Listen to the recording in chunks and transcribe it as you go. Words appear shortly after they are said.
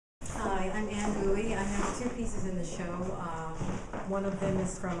I'm Ann Bouie. I have two pieces in the show. One of them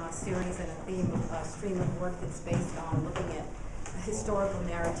is from a series and a theme, a stream of work that's based on looking at a historical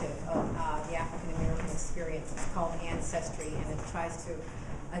narrative of the African American experience. It's called Ancestry, and it tries to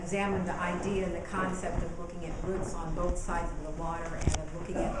examine the idea and the concept of looking at roots on both sides of the water and of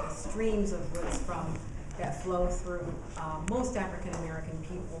looking at the streams of roots that flow through. Most African American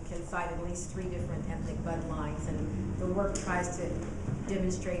people can cite at least 3 different ethnic bloodlines, and the work tries to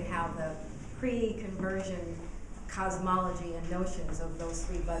demonstrate how the pre-conversion cosmology and notions of those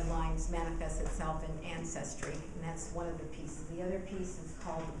 3 bloodlines manifest itself in ancestry, and that's one of the pieces. The other piece is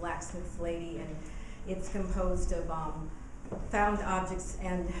called The Blacksmith's Lady, and it's composed of found objects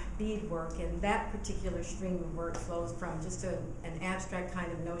and beadwork, and that particular stream of work flows from just an abstract kind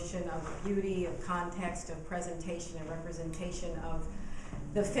of notion of beauty, of context, of presentation and representation of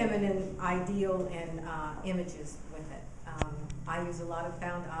the feminine ideal and images with it. I use a lot of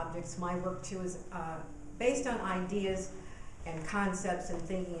found objects. My work too is based on ideas and concepts and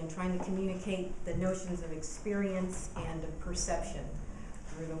thinking and trying to communicate the notions of experience and of perception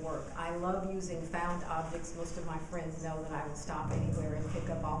through the work. I love using found objects. Most of my friends know that I will stop anywhere and pick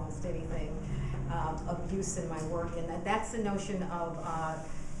up almost anything of use in my work, and that's the notion of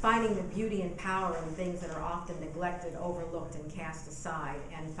finding the beauty and power in things that are often neglected, overlooked, and cast aside,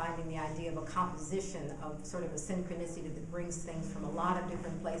 and finding the idea of a composition of sort of a synchronicity that brings things from a lot of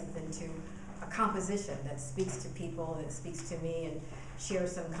different places into a composition that speaks to people, that speaks to me, and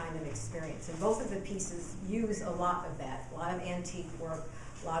shares some kind of experience. And both of the pieces use a lot of that, a lot of antique work,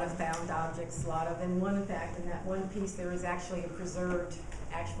 a lot of found objects, a lot of, and in fact, in that one piece there is actually a preserved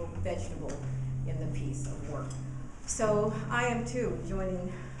actual vegetable in the piece of work. So I am too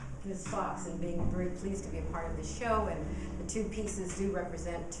joining Ms. Fox and being very pleased to be a part of this show, and the 2 pieces do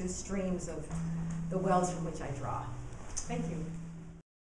represent 2 streams of the wells from which I draw. Thank you.